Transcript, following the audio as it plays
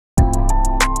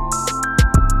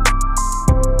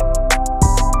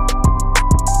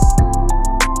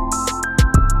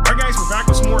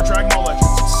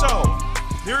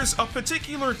there's a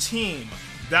particular team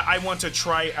that I want to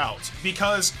try out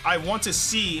because I want to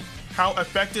see how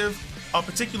effective a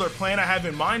particular plan I have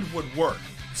in mind would work.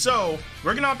 So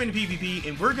we're gonna hop into PvP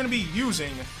and we're gonna be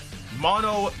using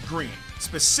mono green,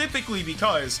 specifically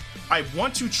because I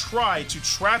want to try to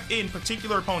trap in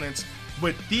particular opponents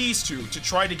with these two to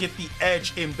try to get the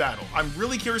edge in battle. I'm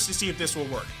really curious to see if this will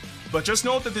work. But just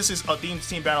note that this is a themed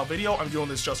team battle video. I'm doing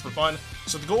this just for fun.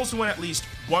 So the goal is to win at least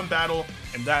one battle,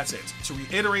 and that's it. To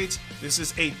reiterate, this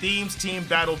is a themed team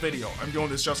battle video. I'm doing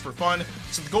this just for fun.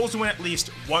 So the goal is to win at least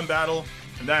one battle,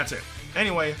 and that's it.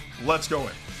 Anyway, let's go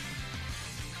in.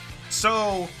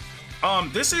 So,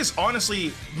 this is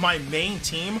honestly my main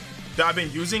team that I've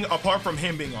been using, apart from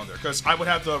him being on there, because I would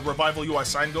have the Revival UI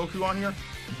Sign Goku on here.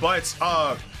 But,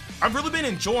 I've really been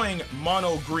enjoying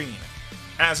mono green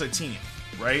as a team,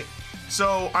 right?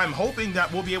 So I'm hoping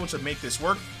that we'll be able to make this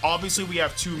work. Obviously, we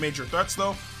have two major threats,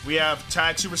 though. We have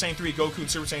tag Super Saiyan 3 Goku and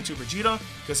Super Saiyan 2 Vegeta,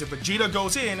 because if Vegeta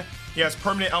goes in, he has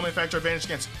permanent element factor advantage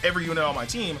against every unit on my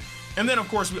team. And then, of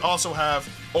course, we also have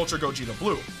Ultra Gogeta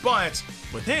Blue. But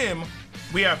with him,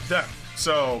 we have them.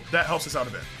 So that helps us out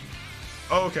a bit.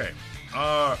 Okay.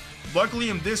 Luckily,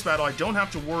 in this battle, I don't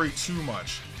have to worry too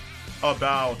much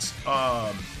about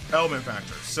element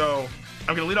factor. So I'm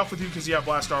going to lead off with you because you have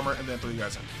blast armor, and then throw you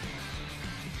guys in.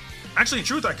 Actually, in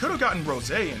truth, I could have gotten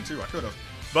Rose in too. I could have.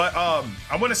 But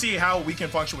I want to see how we can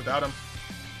function without him.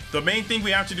 The main thing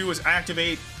we have to do is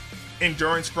activate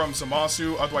Endurance from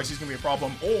Zamasu, otherwise he's going to be a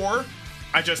problem. Or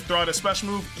I just throw out a special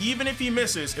move. Even if he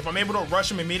misses, if I'm able to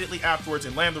rush him immediately afterwards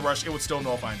and land the rush, it would still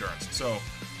nullify Endurance. So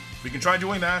we can try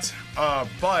doing that.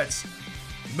 But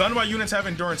none of my units have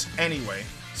Endurance anyway,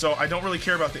 so I don't really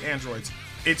care about the androids.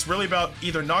 It's really about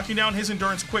either knocking down his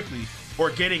Endurance quickly or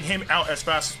getting him out as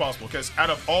fast as possible, because out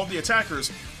of all the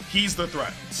attackers, he's the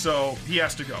threat, so he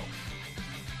has to go.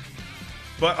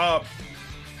 But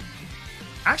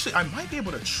actually, I might be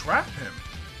able to trap him.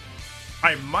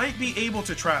 I might be able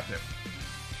to trap him,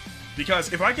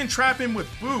 because if I can trap him with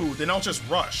Boo, then I'll just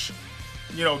rush,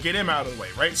 you know, get him out of the way,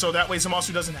 right? So that way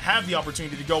Zamasu doesn't have the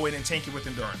opportunity to go in and tank it with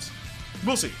Endurance.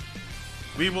 We'll see.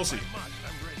 We will see.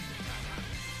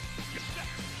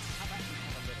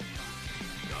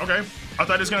 Okay, I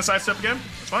thought he was gonna sidestep again.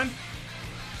 That's fine.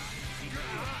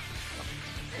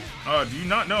 Do you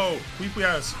not know Weeply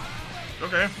has?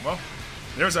 Okay, well,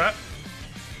 there's that.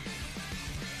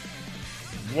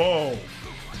 Whoa,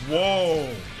 whoa.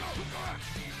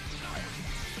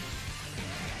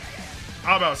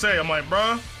 I was about to say, I'm like,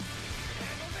 bruh,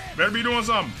 better be doing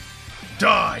something.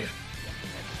 Die.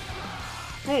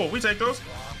 Cool, we take those.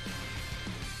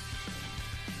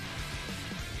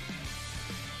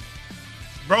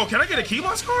 Bro, can I get a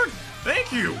Keyblast card?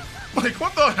 Thank you. Like,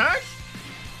 what the heck?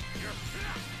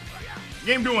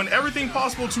 Game doing everything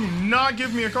possible to not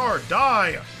give me a card.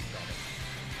 Die.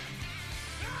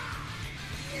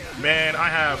 Man, I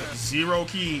have 0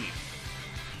 key.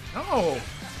 No.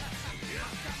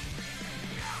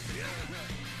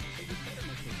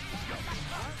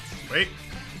 Wait.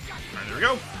 Alright, there we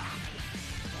go.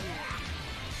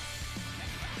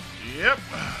 Yep.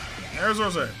 There's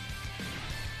Rose.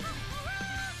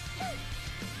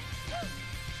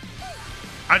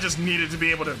 I just needed to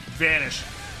be able to vanish.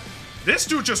 This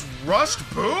dude just rushed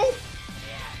Boo?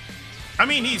 I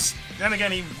mean, then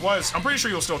again, he was, I'm pretty sure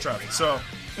he'll still trap me, so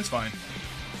it's fine.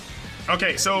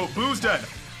 Okay, so Boo's dead.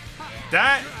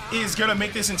 That is gonna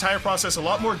make this entire process a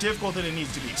lot more difficult than it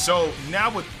needs to be. So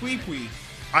now with Pui,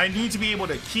 I need to be able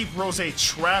to keep Rose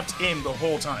trapped in the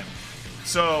whole time.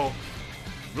 So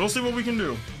we'll see what we can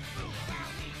do.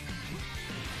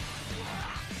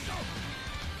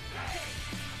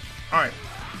 Alright.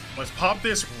 Let's pop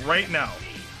this right now.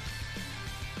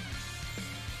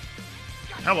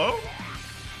 Hello?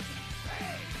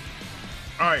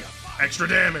 Alright, extra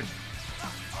damage.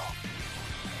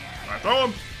 Alright, throw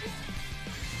him.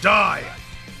 Die.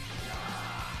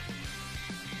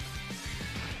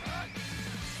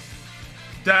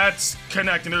 That's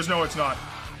connecting. There's no, it's not.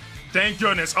 Thank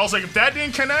goodness. I was like, if that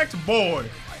didn't connect, boy,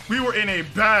 we were in a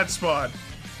bad spot.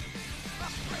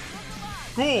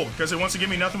 Cool, because it wants to give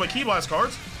me nothing but Key Blast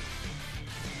cards.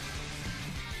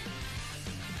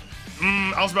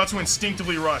 I was about to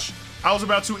instinctively rush. I was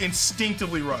about to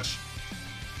instinctively rush.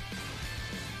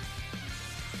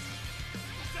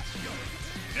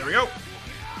 There we go.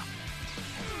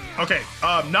 Okay,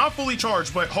 not fully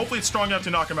charged, but hopefully it's strong enough to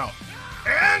knock him out.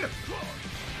 And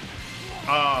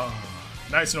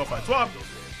nice no fight swap.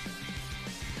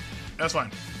 That's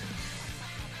fine.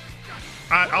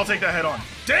 I'll take that head on.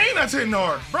 Dang, that's hitting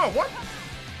hard. Bro, what?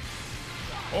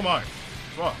 Oh my.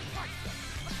 Swap.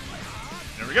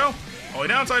 There we go. Only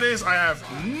downside is I have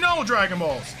no Dragon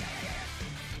Balls.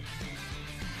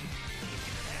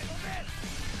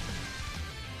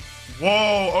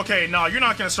 Whoa, okay, no, you're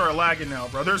not gonna start lagging now,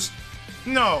 brothers.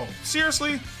 No,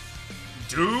 seriously?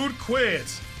 Dude,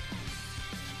 quit.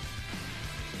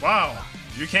 Wow,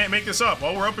 you can't make this up.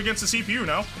 Well, we're up against the CPU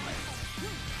now.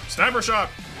 Sniper shot.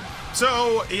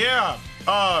 So, yeah,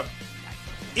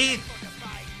 it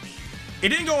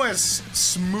didn't go as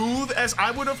smooth as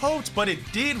I would have hoped, but it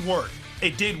did work.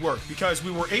 It did work because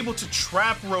we were able to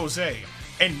trap Rose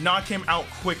and knock him out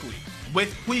quickly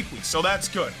with Queequeg, so that's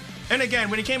good. And again,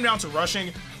 when it came down to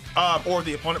rushing, or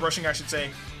the opponent rushing, I should say,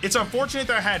 it's unfortunate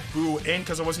that I had Boo in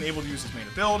because I wasn't able to use his main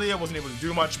ability. I wasn't able to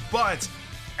do much, but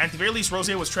at the very least, Rose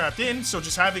was trapped in, so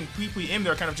just having Queequeg in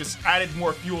there kind of just added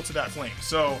more fuel to that flame.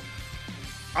 So,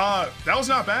 that was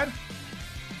not bad.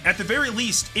 At the very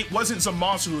least, it wasn't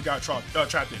Zamasu who got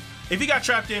trapped in. If he got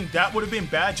trapped in, that would have been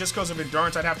bad just because of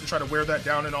endurance. I'd have to try to wear that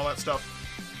down and all that stuff.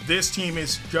 This team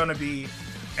is gonna be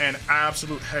an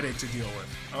absolute headache to deal with.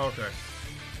 Okay.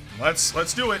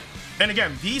 Let's do it. And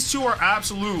again, these two are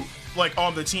absolute, like,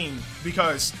 on the team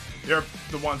because they're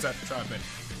the ones that trap in.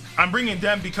 I'm bringing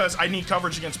them because I need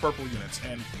coverage against purple units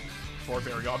and for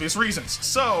very obvious reasons.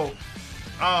 So,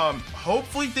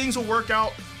 hopefully things will work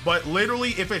out, but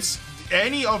literally if it's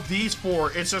any of these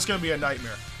four, it's just going to be a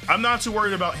nightmare. I'm not too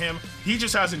worried about him. He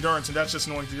just has endurance and that's just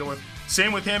annoying to deal with.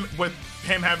 Same with him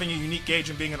having a unique gauge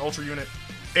and being an ultra unit,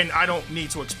 and I don't need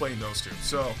to explain those two.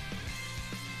 So,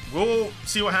 we'll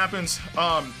see what happens.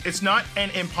 It's not an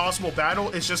impossible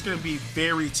battle. It's just going to be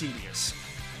very tedious.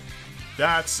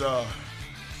 That's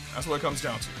what it comes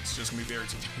down to. It's just going to be very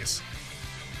tedious.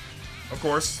 Of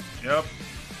course. Yep.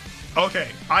 Okay,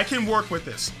 I can work with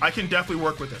this. I can definitely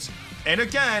work with this. And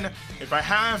again, if I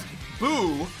have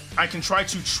Boo, I can try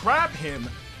to trap him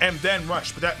and then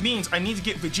rush. But that means I need to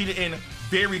get Vegeta in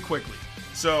very quickly.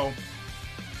 So,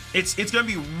 it's going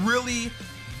to be really,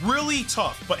 really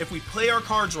tough, but if we play our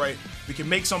cards right, we can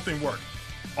make something work.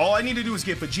 All I need to do is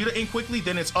get Vegeta in quickly,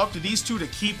 then it's up to these two to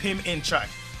keep him in check.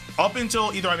 Up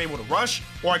until either I'm able to rush,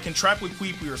 or I can trap with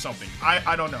Queequeg or something.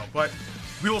 I don't know, but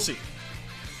we will see.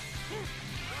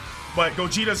 But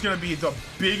Gogeta's gonna be the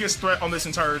biggest threat on this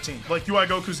entire team. Like, UI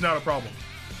Goku's not a problem.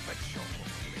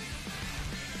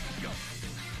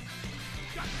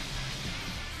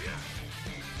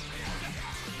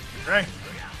 Okay.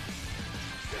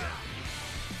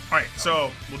 Alright, so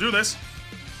we'll do this.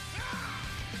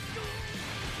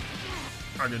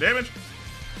 Alright, good damage.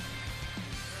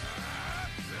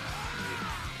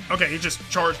 Okay, he just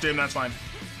charged him, that's fine.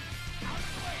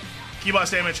 Key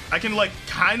blast damage. I can, like,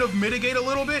 kind of mitigate a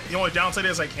little bit. The only downside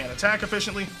is I can't attack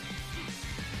efficiently.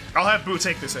 I'll have Boo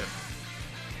take this hit.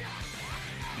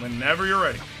 Whenever you're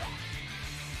ready.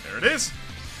 There it is.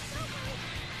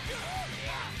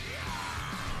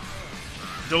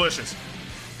 Delicious.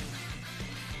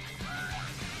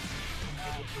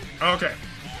 Okay.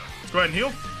 Let's go ahead and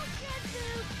heal.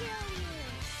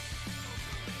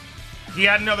 He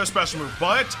had another special move,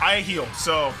 but I heal,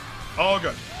 so all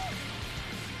good.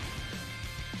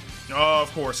 Oh,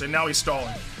 of course, and now he's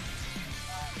stalling.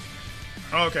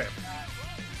 Okay.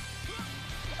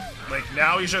 Like,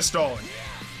 now he's just stalling.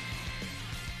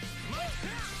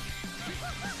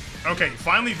 Okay,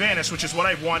 finally vanished, which is what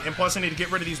I want, and plus I need to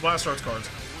get rid of these Blast Arts cards.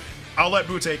 I'll let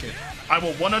Boo take it. I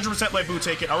will 100% let Boo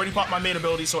take it. I already popped my main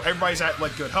ability, so everybody's at,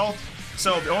 like, good health.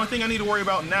 So the only thing I need to worry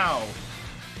about now...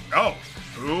 Oh,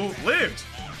 Boo lived.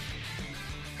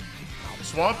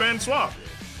 Swap and swap.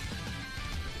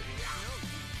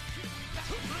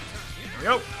 There we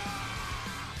go.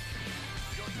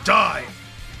 Die.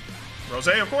 Rose,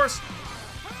 of course.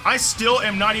 I still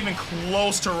am not even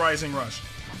close to Rising Rush.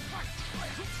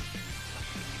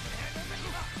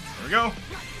 There we go.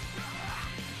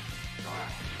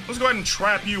 Let's go ahead and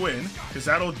trap you in, because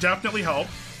that'll definitely help.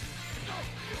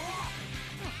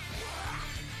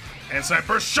 And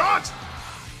sniper shot!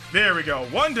 There we go.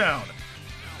 One down.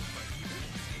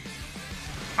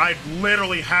 I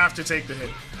literally have to take the hit.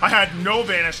 I had no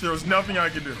vanish. There was nothing I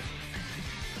could do.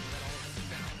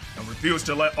 I refuse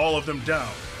to let all of them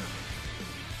down.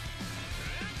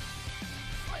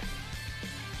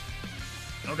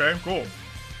 Okay, cool.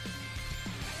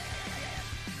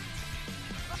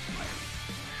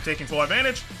 Taking full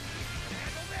advantage.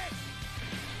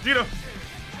 Vegeta.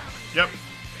 Yep.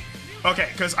 Okay,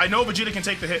 because I know Vegeta can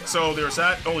take the hit, so there's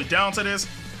that. Only downside is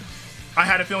I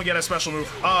had a feeling he had a special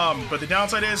move. But the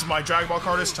downside is my Dragon Ball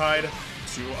card is tied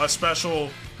to a special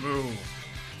move.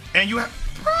 And you have...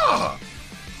 Bruh!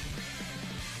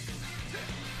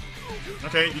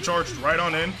 Okay, you charged right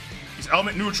on in. He's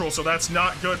element neutral, so that's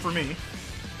not good for me.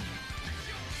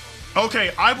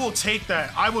 Okay, I will take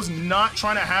that. I was not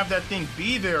trying to have that thing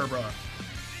be there, bro.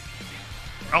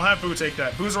 I'll have Boo take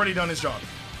that. Boo's already done his job.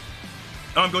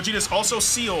 Gogeta's also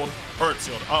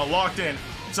locked in.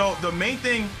 So the main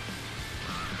thing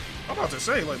I'm about to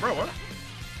say, like, bro, what?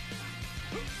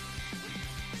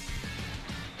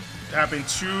 Happened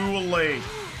too late.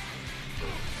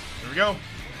 There we go.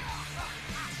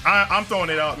 I'm throwing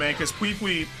it out, man, because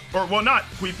Pui, or well, not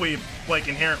Pui, like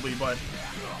inherently, but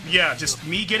yeah, just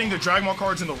me getting the Dragon Ball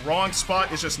cards in the wrong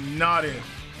spot is just not it.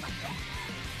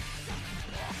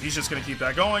 He's just gonna keep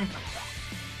that going.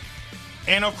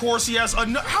 And of course he has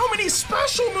how many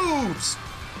special moves?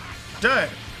 Dead.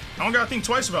 I don't gotta think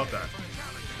twice about that.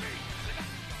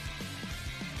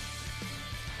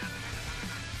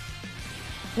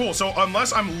 Cool, so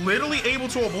unless I'm literally able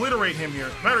to obliterate him here,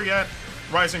 better yet,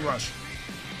 Rising Rush.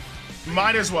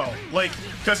 Might as well. Like,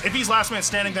 because if he's last man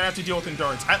standing, then I have to deal with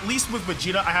Endurance. At least with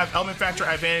Vegeta, I have Element Factor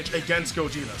advantage against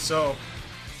Gogeta. So,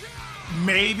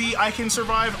 maybe I can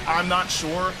survive. I'm not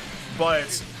sure.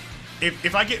 But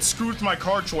if I get screwed with my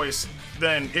card choice,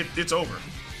 then it's over.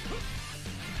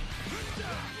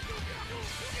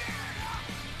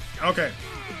 Okay.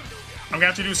 I'm going to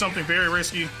have to do something very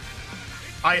risky.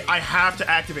 I have to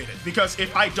activate it. Because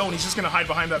if I don't, he's just going to hide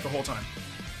behind that the whole time.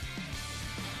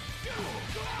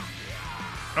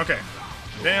 Okay.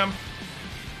 Damn.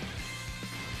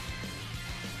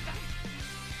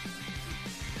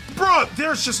 Bruh,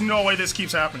 there's just no way this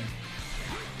keeps happening.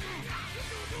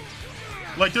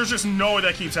 Like, there's just no way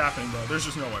that keeps happening, bro. There's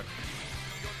just no way.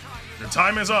 Your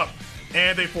time is up.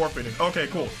 And they forfeited. Okay,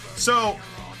 cool. So,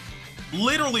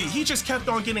 literally, he just kept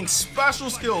on getting special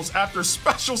skills after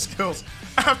special skills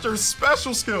after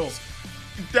special skills.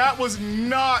 That was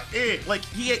not it. Like,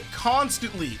 he had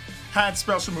constantly had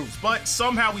special moves, but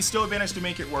somehow we still managed to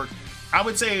make it work. I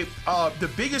would say the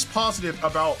biggest positive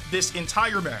about this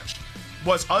entire match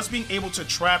was us being able to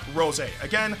trap Rose.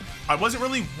 Again, I wasn't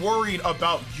really worried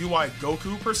about UI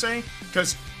Goku per se,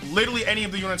 because literally any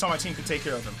of the units on my team could take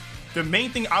care of him. The main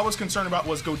thing I was concerned about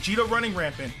was Gogeta running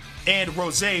rampant and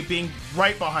Rose being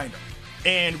right behind him.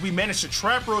 And we managed to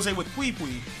trap Rose with Pui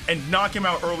Pui and knock him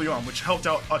out early on, which helped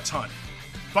out a ton.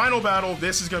 Final battle,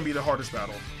 this is going to be the hardest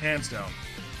battle, hands down.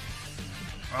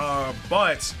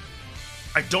 But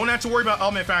I don't have to worry about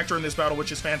Element Factor in this battle,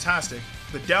 which is fantastic.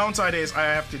 The downside is I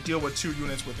have to deal with 2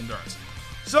 units with Endurance.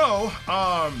 So,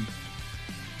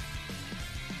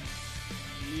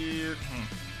 yeah,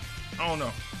 I don't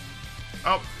know.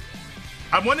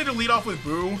 I wanted to lead off with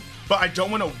Boo, but I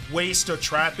don't want to waste a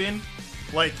trap in.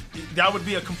 Like, that would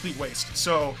be a complete waste.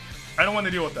 So, I don't want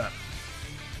to deal with that.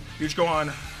 Huge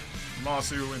Gohan,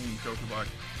 Masu, and Goku Black.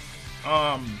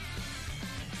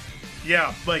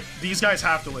 Yeah, like, these guys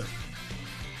have to live.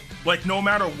 Like, no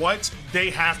matter what,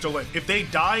 they have to live. If they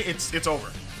die, it's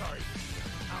over. Sorry.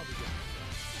 I'll be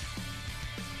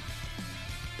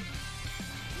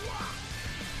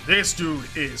good. This dude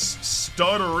is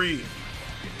stuttery.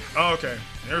 Okay,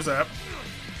 there's that.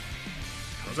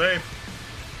 Jose.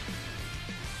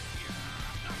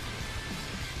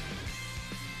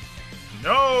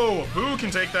 No! Boo can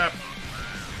take that.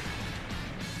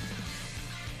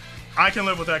 I can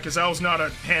live with that because that was not a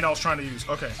hand I was trying to use.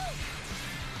 Okay.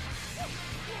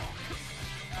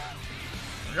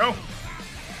 There we go.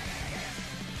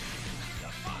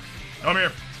 Come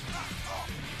here.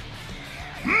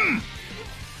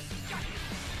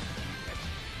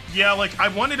 Yeah, like I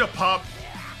wanted to pop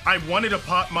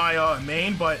my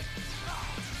main, but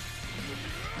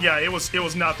yeah, it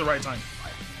was not the right time.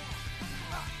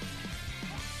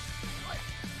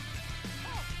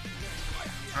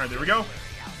 All right, there we go.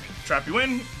 Trap you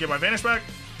in, get my vanish back,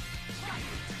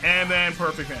 and then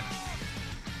perfect vanish.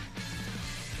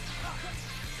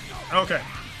 Okay.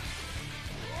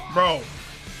 Bro,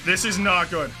 this is not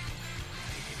good.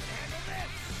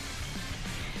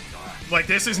 Like,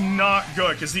 this is not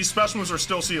good, because these special moves are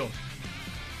still sealed.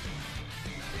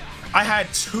 I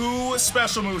had 2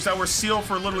 special moves that were sealed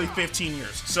for literally 15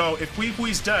 years. So, if Pui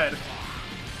Pui's dead,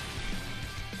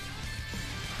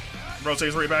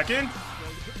 Rose's right back in.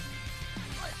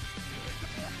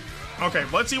 Okay,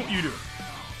 let's see what you do.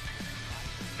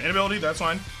 Main ability, that's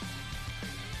fine.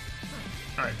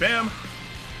 Alright, bam.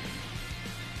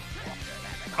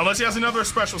 Unless he has another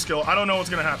special skill, I don't know what's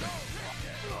gonna happen.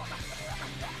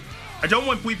 I don't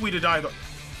want Pui Pui to die, though.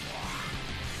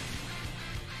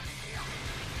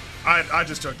 I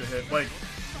just took the hit. Like,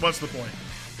 what's the point?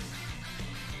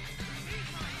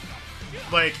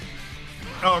 Like,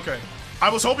 oh, okay. I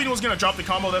was hoping he was gonna drop the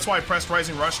combo, that's why I pressed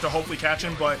Rising Rush to hopefully catch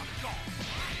him, but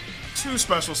 2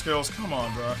 special skills, come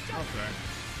on, bro. Okay.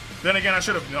 Then again, I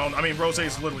should have known. I mean, Rose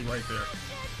is literally right there.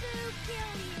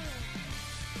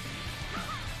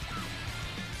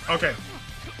 Okay.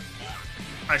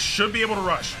 I should be able to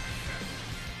rush.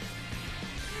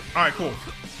 Alright, cool.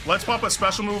 Let's pop a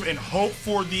special move and hope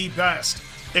for the best.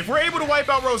 If we're able to wipe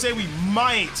out Rose, we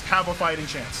might have a fighting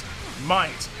chance.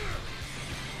 Might.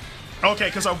 Okay,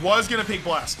 because I was going to pick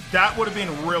Blast. That would have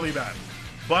been really bad.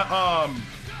 But,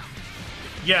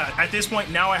 yeah, at this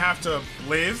point, now I have to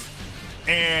live.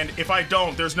 And if I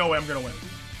don't, there's no way I'm going to win.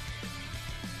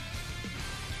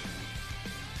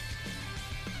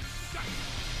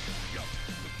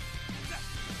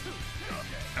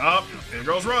 Up, there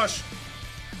goes Rush.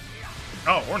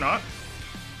 Oh, or not.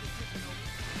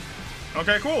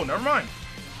 Okay, cool, never mind.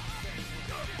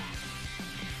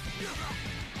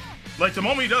 Like, the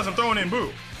moment he does, I'm throwing in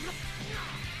Boo.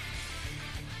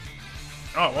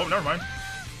 Oh, well, never mind.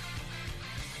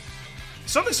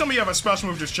 Somebody have a special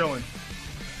move just chilling.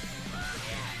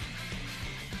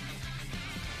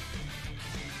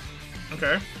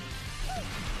 Okay.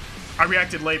 I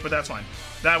reacted late, but that's fine.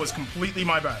 That was completely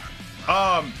my bad.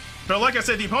 But like I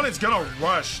said, the opponent's gonna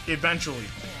rush eventually.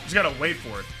 Just gotta wait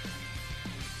for it.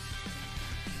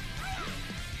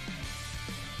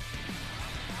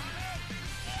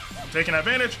 Taking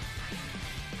advantage.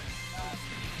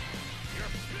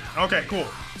 Okay, cool.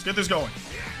 Let's get this going.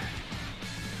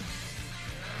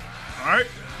 Alright.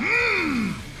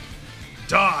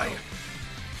 Die.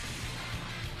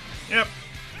 Yep.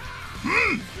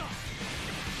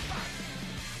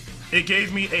 It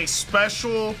gave me a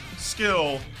special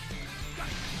skill.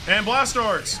 And blast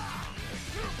darts.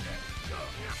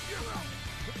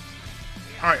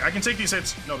 Alright, I can take these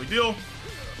hits. No big deal.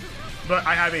 But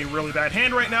I have a really bad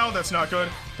hand right now. That's not good.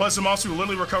 Plus, Zamasu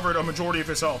literally recovered a majority of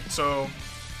his health. So,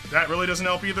 that really doesn't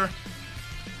help either.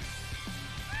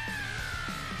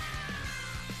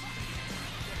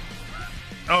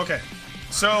 Okay.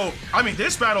 So, I mean,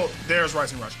 this battle... There's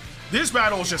Rising Rush. This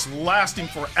battle is just lasting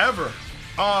forever.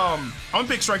 I'm a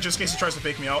big strike just in case he tries to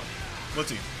fake me out. Let's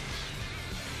see.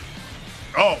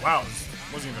 Oh, wow. This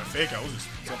wasn't even a fake out. It was just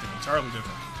something entirely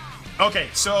different. Okay,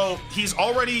 so he's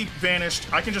already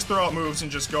vanished. I can just throw out moves and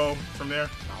just go from there.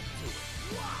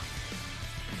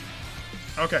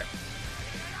 Okay.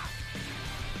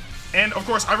 And, of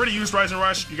course, I already used Rising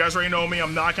Rush. You guys already know me.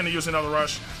 I'm not going to use another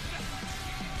Rush.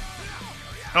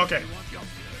 Okay.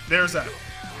 There's that.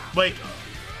 Like,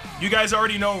 you guys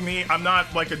already know me. I'm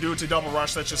not, like, a dude to double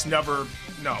rush. That's just never...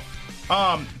 No.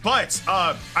 But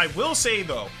I will say,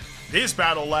 though, this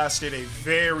battle lasted a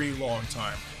very long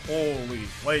time. Holy.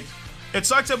 Like, it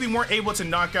sucks that we weren't able to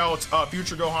knock out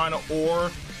Future Gohan or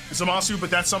Zamasu, but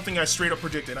that's something I straight up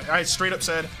predicted. I straight up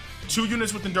said, 2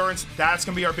 units with endurance, that's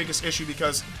going to be our biggest issue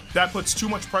because that puts too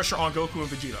much pressure on Goku and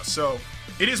Vegeta. So,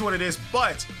 it is what it is.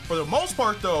 But, for the most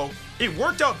part, though, it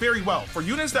worked out very well. For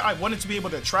units that I wanted to be able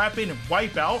to trap in and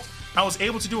wipe out, I was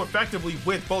able to do effectively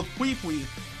with both Pui Pui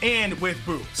and with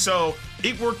Boo. So,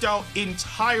 it worked out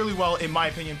entirely well in my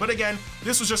opinion. But again,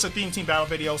 this was just a theme team battle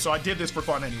video, so I did this for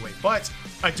fun anyway. But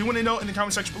I do want to note in the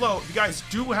comment section below, if you guys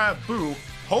do have Boo,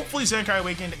 hopefully Zenkai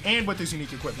Awakened and with his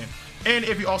unique equipment, and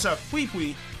if you also have Pui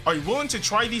Pui, are you willing to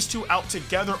try these two out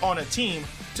together on a team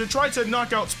to try to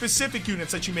knock out specific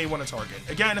units that you may want to target?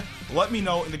 Again, let me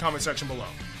know in the comment section below.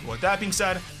 With that being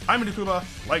said, I'm Ndukauba,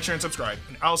 like, share, and subscribe,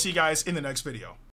 and I'll see you guys in the next video.